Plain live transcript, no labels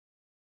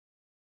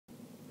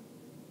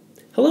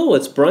Hello,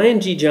 it's Brian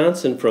G.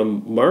 Johnson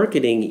from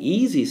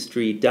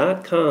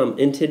MarketingEasyStreet.com,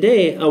 and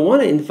today I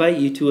want to invite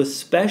you to a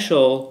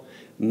special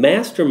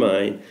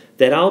mastermind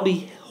that I'll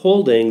be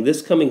holding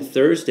this coming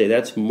Thursday.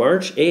 That's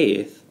March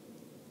 8th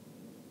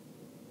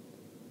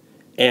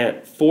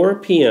at 4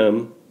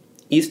 p.m.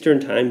 Eastern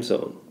Time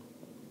Zone.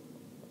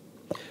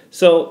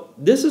 So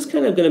this is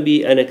kind of going to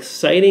be an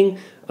exciting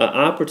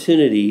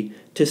opportunity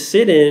to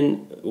sit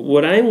in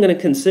what I'm going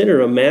to consider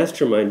a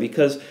mastermind,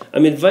 because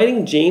I'm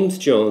inviting James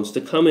Jones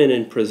to come in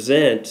and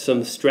present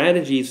some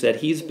strategies that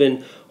he's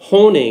been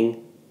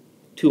honing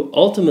to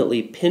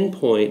ultimately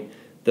pinpoint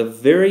the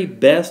very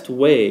best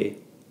way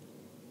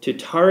to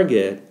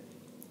target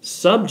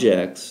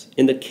subjects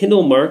in the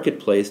Kindle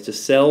marketplace to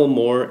sell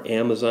more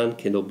Amazon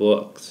Kindle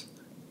books.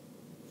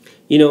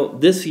 You know,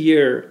 this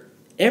year,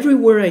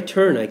 everywhere I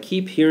turn, I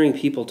keep hearing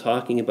people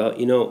talking about,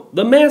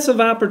 the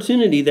massive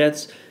opportunity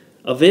that's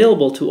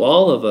available to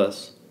all of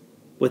us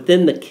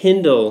within the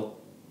Kindle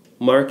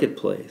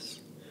marketplace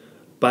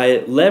by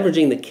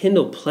leveraging the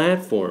Kindle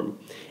platform.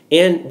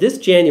 And this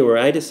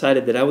January, I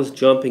decided that I was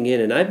jumping in,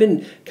 and I've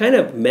been kind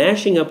of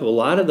mashing up a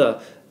lot of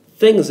the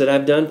things that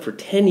I've done for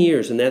 10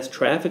 years, and that's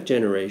traffic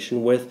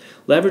generation, with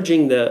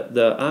leveraging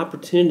the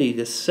opportunity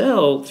to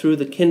sell through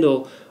the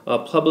Kindle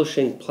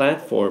publishing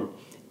platform.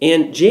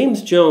 And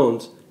James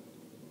Jones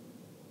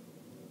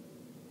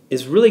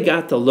has really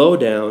got the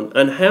lowdown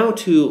on how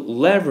to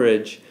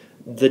leverage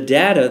the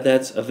data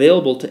that's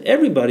available to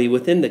everybody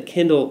within the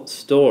Kindle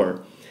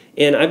store.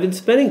 And I've been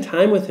spending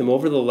time with him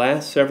over the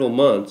last several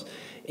months,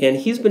 and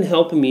he's been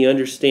helping me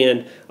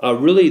understand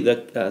really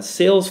the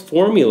sales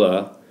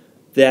formula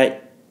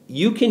that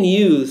you can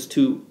use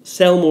to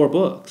sell more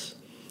books.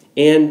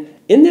 And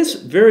in this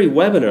very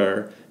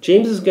webinar,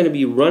 James is going to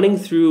be running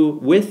through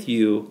with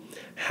you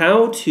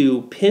how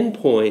to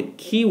pinpoint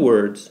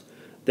keywords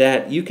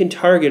that you can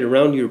target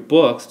around your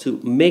books to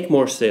make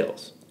more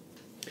sales.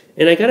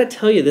 And I got to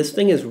tell you, this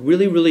thing is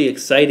really, really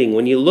exciting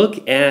when you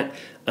look at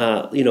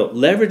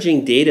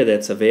leveraging data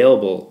that's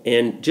available,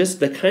 and just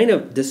the kind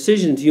of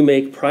decisions you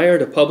make prior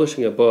to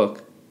publishing a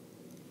book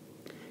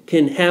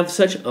can have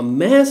such a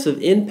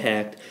massive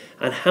impact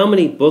on how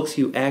many books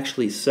you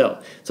actually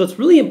sell. So it's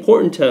really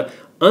important to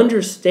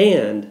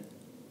understand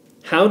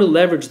how to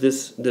leverage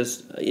this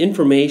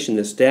information,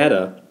 this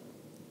data.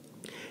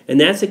 And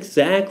that's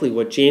exactly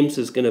what James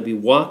is going to be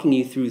walking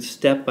you through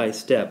step by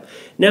step.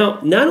 Now,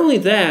 not only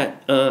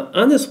that,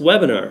 on this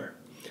webinar,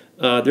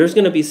 there's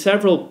going to be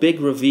several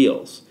big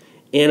reveals.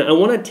 And I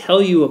want to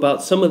tell you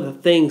about some of the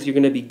things you're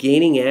going to be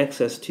gaining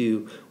access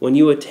to when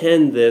you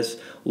attend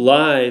this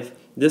live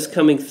this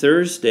coming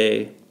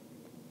Thursday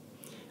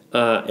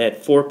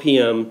at 4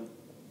 p.m.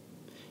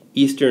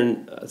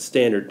 Eastern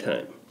Standard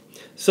Time.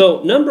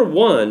 So, number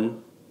one,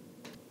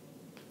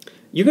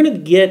 you're going to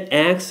get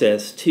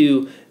access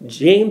to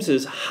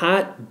James's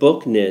hot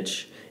book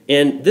niche,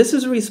 and this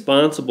is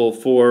responsible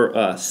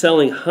for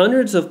selling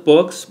hundreds of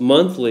books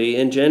monthly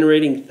and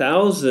generating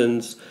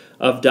thousands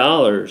of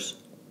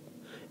dollars.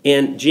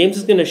 And James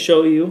is going to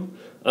show you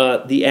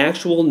the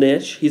actual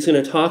niche. He's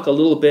going to talk a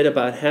little bit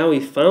about how he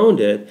found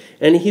it,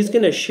 and he's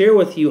going to share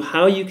with you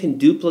how you can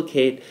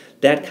duplicate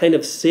that kind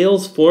of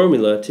sales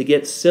formula to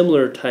get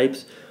similar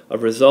types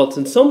of results.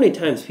 And so many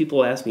times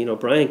people ask me,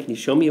 Brian, can you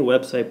show me a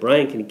website?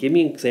 Brian, can you give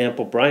me an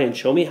example? Brian,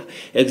 show me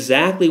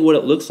exactly what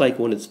it looks like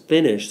when it's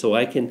finished so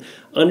I can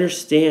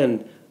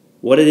understand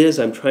what it is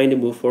I'm trying to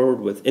move forward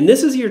with. And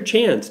this is your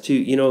chance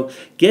to,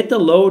 get the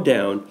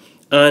lowdown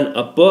on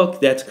a book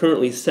that's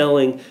currently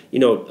selling,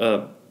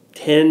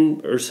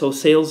 10 or so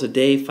sales a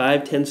day,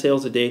 5, 10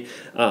 sales a day,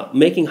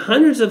 making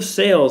hundreds of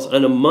sales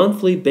on a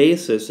monthly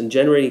basis and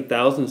generating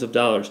thousands of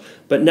dollars.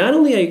 But not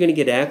only are you going to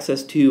get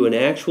access to an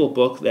actual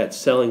book that's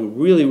selling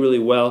really, really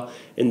well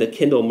in the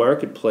Kindle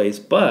marketplace,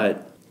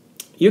 but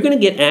you're going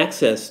to get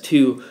access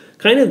to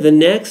kind of the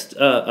next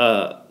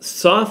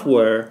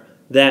software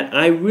that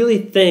I really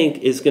think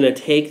is going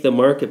to take the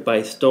market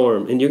by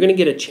storm. And you're going to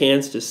get a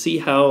chance to see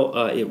how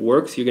it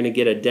works. You're going to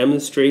get a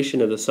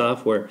demonstration of the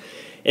software.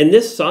 And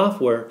this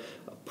software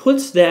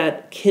puts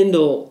that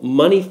Kindle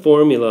money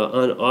formula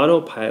on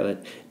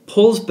autopilot,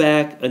 pulls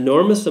back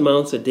enormous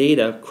amounts of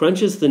data,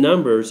 crunches the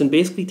numbers, and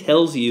basically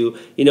tells you,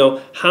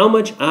 how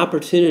much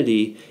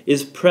opportunity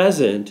is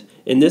present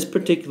in this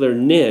particular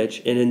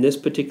niche and in this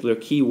particular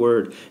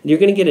keyword. And you're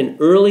going to get an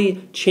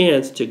early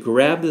chance to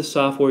grab the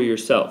software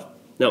yourself.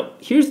 Now,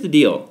 here's the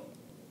deal.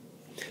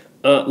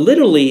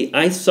 Literally,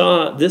 I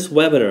saw this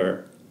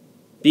webinar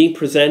being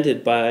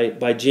presented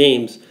by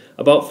James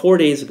about 4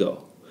 days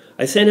ago.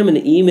 I sent him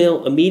an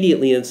email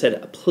immediately and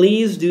said,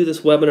 please do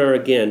this webinar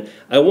again.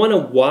 I want to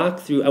walk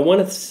through, I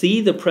want to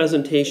see the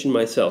presentation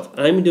myself.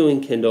 I'm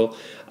doing Kindle.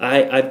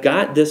 I've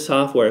got this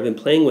software. I've been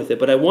playing with it,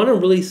 but I want to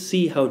really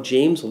see how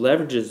James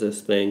leverages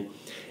this thing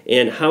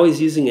and how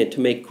he's using it to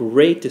make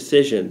great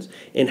decisions,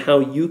 and how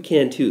you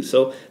can too.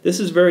 So this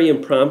is very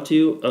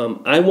impromptu.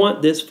 I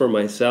want this for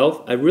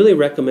myself. I really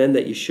recommend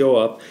that you show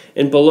up.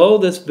 And below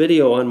this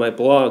video on my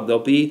blog,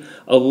 there'll be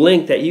a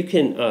link that you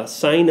can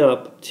sign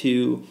up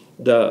to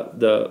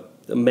the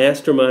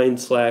mastermind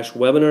slash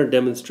webinar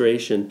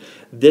demonstration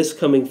this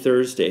coming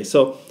Thursday.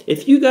 So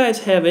if you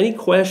guys have any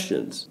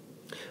questions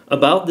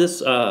about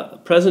this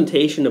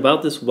presentation,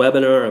 about this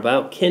webinar,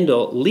 about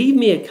Kindle, leave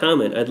me a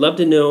comment. I'd love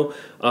to know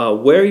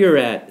where you're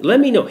at. Let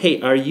me know,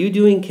 hey, are you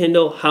doing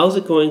Kindle? How's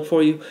it going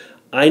for you?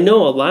 I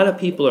know a lot of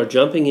people are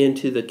jumping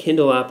into the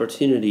Kindle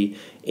opportunity,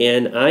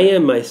 and I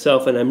am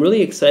myself, and I'm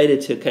really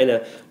excited to kind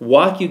of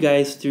walk you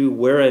guys through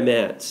where I'm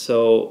at.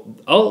 So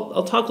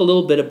I'll talk a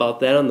little bit about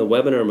that on the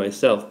webinar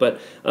myself,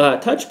 but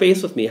touch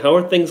base with me. How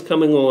are things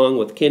coming along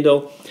with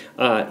Kindle?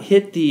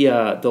 Hit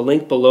the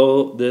link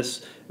below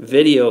this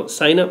video,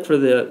 sign up for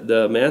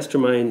the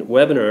Mastermind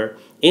webinar,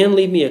 and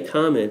leave me a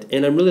comment,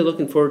 and I'm really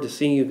looking forward to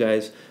seeing you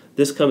guys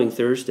this coming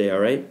Thursday, all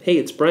right? Hey,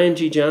 it's Brian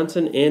G.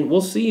 Johnson, and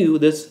we'll see you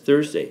this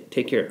Thursday.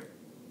 Take care.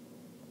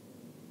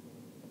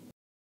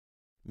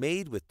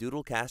 Made with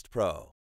Doodlecast Pro.